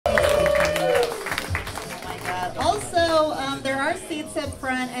are seats up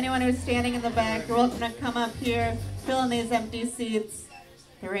front. Anyone who's standing in the back, you're welcome to come up here, fill in these empty seats.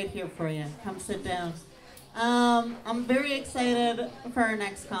 They're right here for you. Come sit down. I'm very excited for our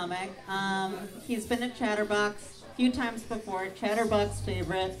next comic. He's been at Chatterbox a few times before. Chatterbox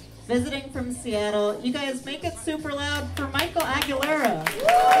favorite. Visiting from Seattle. You guys make it super loud for Michael Aguilera.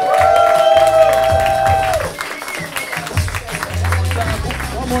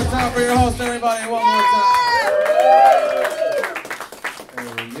 One more time for your host, everybody. One more time.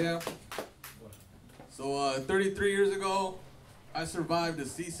 Yeah. So 33 years ago, I survived a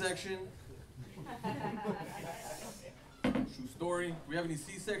C-section. True story. We have any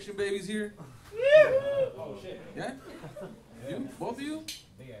C-section babies here? Oh shit. Yeah? You? Both of you?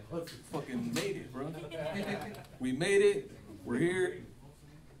 Fucking made it, bro. We made it. We're here.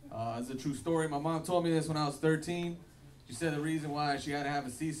 It's a true story. My mom told me this when I was 13. She said the reason why she had to have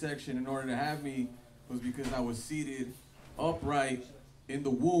a C-section in order to have me was because I was seated upright in the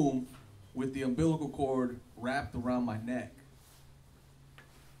womb with the umbilical cord wrapped around my neck.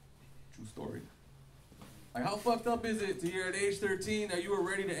 True story. Like, how fucked up is it to hear at age 13 that you were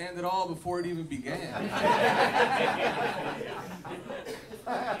ready to end it all before it even began?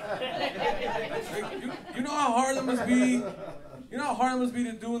 Like, you know how hard it must be? You know how hard it must be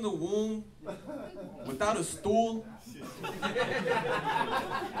to do in the womb without a stool?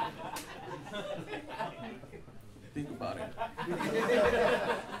 Think about it.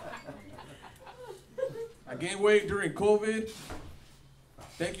 I gained weight during COVID.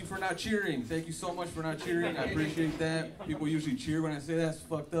 Thank you for not cheering. Thank you so much for not cheering. I appreciate that. People usually cheer when I say that's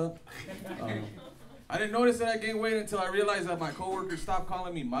fucked up. I didn't notice that I gained weight until I realized that my coworkers stopped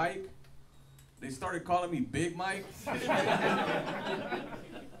calling me Mike. They started calling me Big Mike.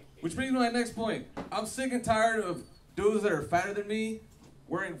 Which brings me to my next point. I'm sick and tired of dudes that are fatter than me,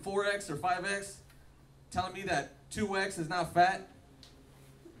 wearing 4X or 5X, telling me that 2X is not fat.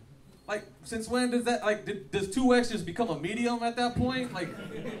 Like, since when does that, like, does 2X just become a medium at that point? Like,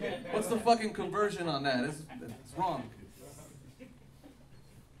 what's the fucking conversion on that? It's wrong.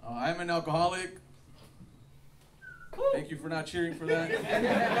 I'm an alcoholic. Thank you for not cheering for that.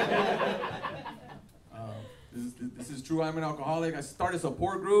 This is true, I'm an alcoholic. I started a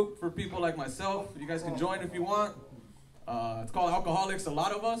support group for people like myself. You guys can join if you want. It's called Alcoholics, a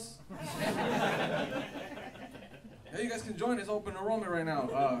lot of us. Yeah, you guys can join. It's open enrollment right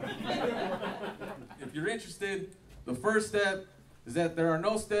now. If you're interested, the first step is that there are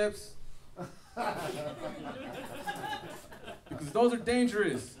no steps. Because those are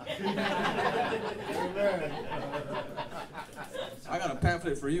dangerous. I got a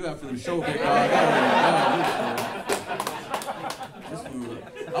pamphlet for you after the show, big dog.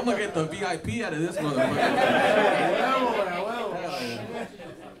 I'm gonna get the VIP out of this motherfucker.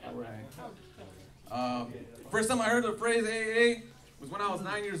 First time I heard the phrase AA was when I was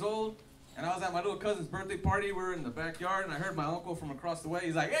 9 years old, and I was at my little cousin's birthday party. We were in the backyard, and I heard my uncle from across the way.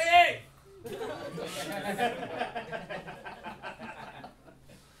 He's like, "Hey!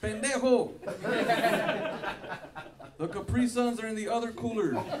 Pendejo! The Capri Suns are in the other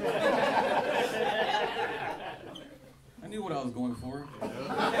cooler." I knew what I was going for. I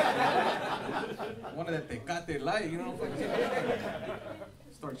wanted that Tecate light, you know?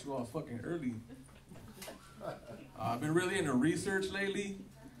 Start you off fucking early. I've been really into research lately.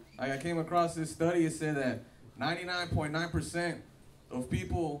 I came across this study. It said that 99.9% of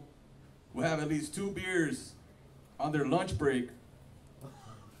people who have at least 2 beers on their lunch break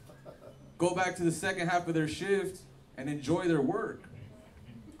go back to the second half of their shift and enjoy their work.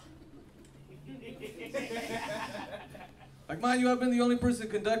 Like, mind you, I've been the only person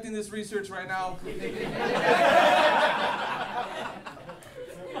conducting this research right now.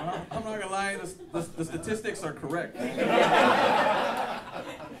 I'm not gonna lie, the statistics are correct.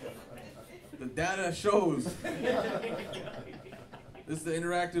 The data shows. This is the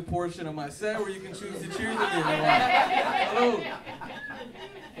interactive portion of my set where you can choose to cheer with me. Hello.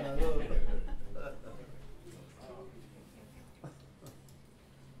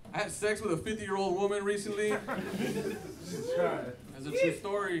 I had sex with a 50-year-old woman recently. That's a true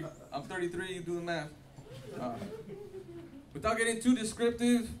story. I'm 33, you do the math. Without getting too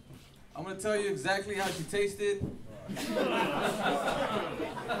descriptive, I'm going to tell you exactly how she tasted. She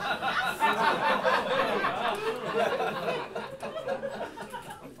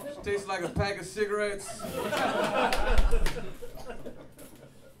tasted like a pack of cigarettes,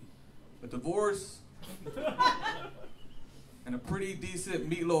 a divorce, and a pretty decent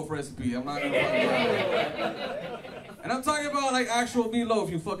meatloaf recipe. I'm not going to lie. And I'm talking about like actual meatloaf,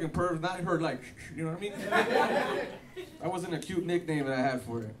 you fucking perv, not her like, you know what I mean? That wasn't a cute nickname that I had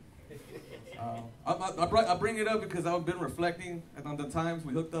for it. I bring it up because I've been reflecting on the times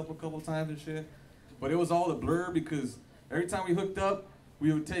we hooked up a couple times and shit. But it was all a blur because every time we hooked up,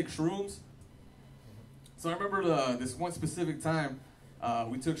 we would take shrooms. So I remember this one specific time,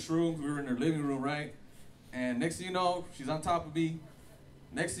 we took shrooms, we were in her living room, right? And next thing you know, she's on top of me.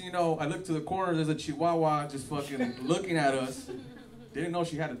 Next thing you know, I look to the corner, there's a chihuahua just fucking looking at us. Didn't know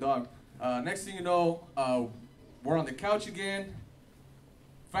she had a dog. Next thing you know, we're on the couch again.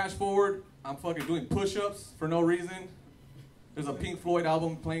 Fast forward, I'm fucking doing push-ups for no reason. There's a Pink Floyd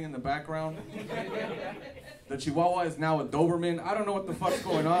album playing in the background. The chihuahua is now a Doberman. I don't know what the fuck's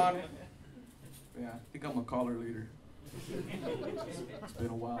going on. Yeah, I think I'm gonna call her later. It's been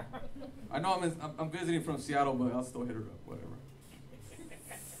a while. I know I'm visiting from Seattle, but I'll still hit her up, whatever.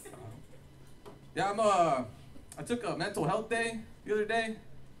 Yeah, I took a mental health day the other day.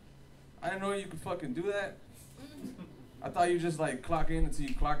 I didn't know you could fucking do that. I thought you just like clock in until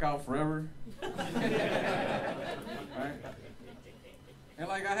you clock out forever. Right? And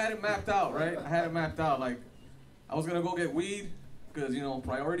like I had it mapped out, right? I had it mapped out. Like I was gonna go get weed, because you know,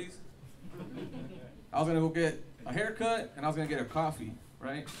 priorities. I was gonna go get a haircut and I was gonna get a coffee,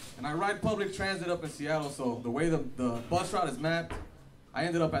 right? And I ride public transit up in Seattle, so the way the bus route is mapped, I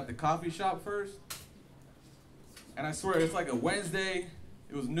ended up at the coffee shop first. And I swear, it's like a Wednesday,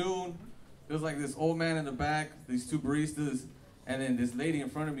 it was noon, there was like this old man in the back, these two baristas, and then this lady in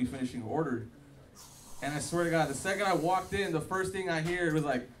front of me finishing her order. And I swear to God, the second I walked in, the first thing I heard was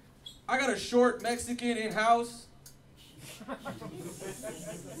like, "I got a short Mexican in-house."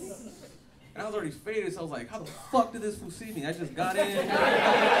 And I was already faded, so I was like, how the fuck did this fool see me? I just got in.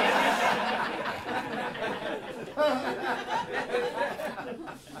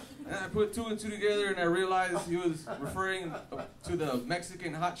 And I put two and two together and I realized he was referring to the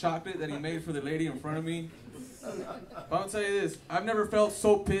Mexican hot chocolate that he made for the lady in front of me. But I'll tell you this, I've never felt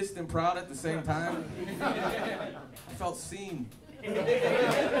so pissed and proud at the same time. I felt seen. I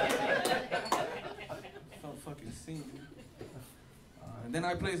felt fucking seen. And then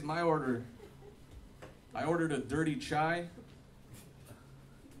I placed my order. I ordered a dirty chai.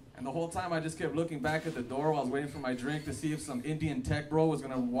 And the whole time I just kept looking back at the door while I was waiting for my drink to see if some Indian tech bro was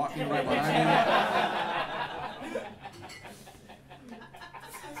gonna walk me right behind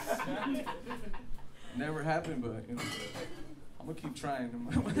me. Never happened, but you know, I'm gonna keep trying.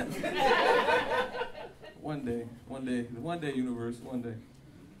 One day, universe, one day.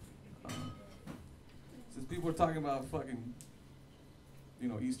 Since people are talking about fucking, you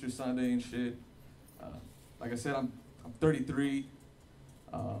know, Easter Sunday and shit, like I said, I'm 33.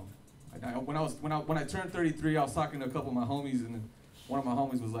 When I turned 33, I was talking to a couple of my homies, and one of my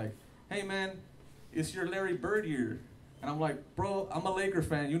homies was like, "Hey man, it's your Larry Bird year." And I'm like, "Bro, I'm a Laker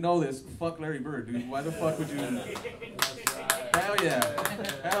fan. You know this. Fuck Larry Bird, dude. Why the fuck would you?" Hell yeah.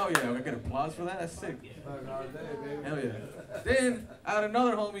 Hell yeah. We get applause for that? That's sick. Hell yeah. Then, out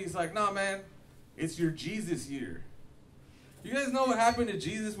another homie, he's like, "Nah, man, it's your Jesus year." You guys know what happened to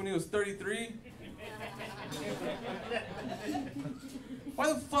Jesus when he was 33?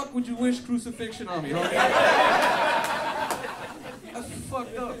 Why the fuck would you wish crucifixion on me, homie? That's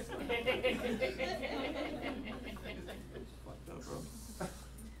fucked up.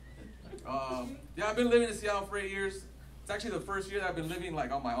 Yeah, I've been living in Seattle for 8 years. It's actually the first year that I've been living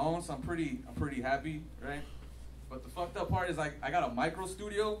like on my own, so I'm pretty happy, right? But the fucked up part is like I got a micro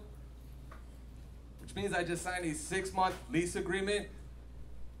studio, which means I just signed a 6-month lease agreement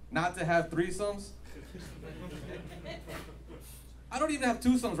not to have threesomes. I don't even have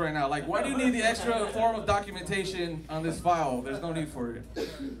twosomes right now. Like, why do you need the extra form of documentation on this file? There's no need for it. But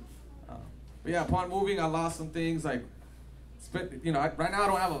yeah, upon moving, I lost some things. Like, you know, right now I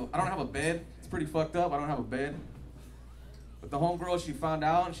don't have a bed. It's pretty fucked up. I don't have a bed. But the homegirl, she found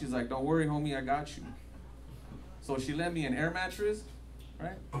out, and she's like, "Don't worry, homie, I got you." So she lent me an air mattress,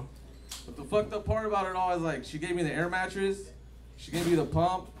 right? But the fucked up part about it all is like, she gave me the air mattress, she gave me the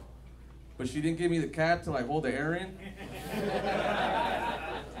pump, but she didn't give me the cap to like hold the air in.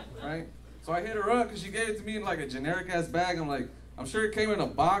 Right? So I hit her up because she gave it to me in like a generic ass bag. I'm like, I'm sure it came in a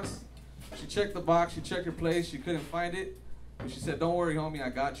box. She checked the box, she checked her place, she couldn't find it. But she said, "Don't worry, homie, I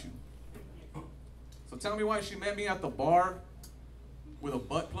got you." So tell me why she met me at the bar with a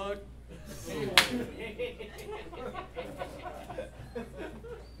butt plug.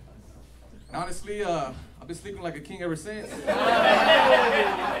 And honestly, I've been sleeping like a king ever since.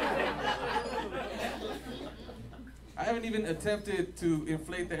 I haven't even attempted to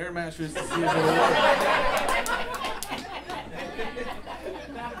inflate the air mattress to see if it'll work.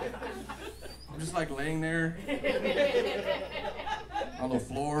 I'm just like laying there on the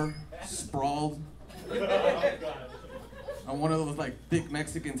floor, sprawled. on one of those like thick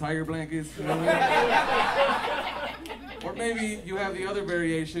Mexican tiger blankets. You know what I mean? Or maybe you have the other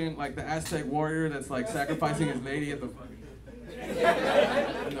variation, like the Aztec warrior that's like sacrificing his lady at the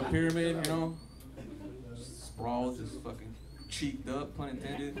in the pyramid, you know? Just sprawled, just fucking cheeked up, pun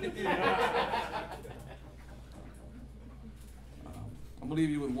intended. I'm gonna leave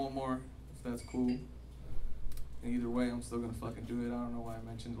you with one more, if that's cool. And either way, I'm still gonna fucking do it. I don't know why I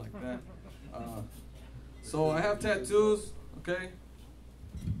mentioned it like that. So I have tattoos, okay?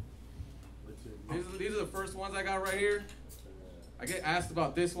 These are the first ones I got right here. I get asked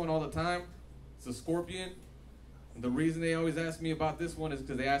about this one all the time. It's a scorpion. And the reason they always ask me about this one is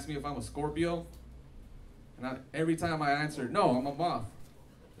because they ask me if I'm a Scorpio. And every time I answer, no, I'm a moth.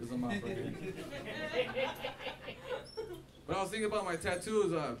 There's a moth right here. But I was thinking about my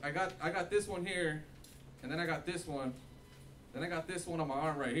tattoos. I got this one here, and then I got this one. Then I got this one on my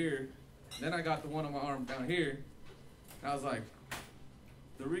arm right here. Then I got the one on my arm down here. And I was like,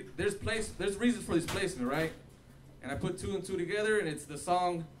 there's reasons for this placement, right? And I put 2 and 2 together, and it's the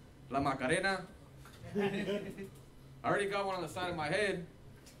song La Macarena. I already got one on the side of my head.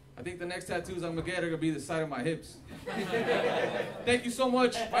 I think the next tattoos I'm gonna get are gonna be the side of my hips. Thank you so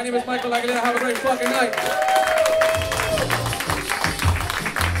much. My name is Michael Aguilera. Have a great fucking night.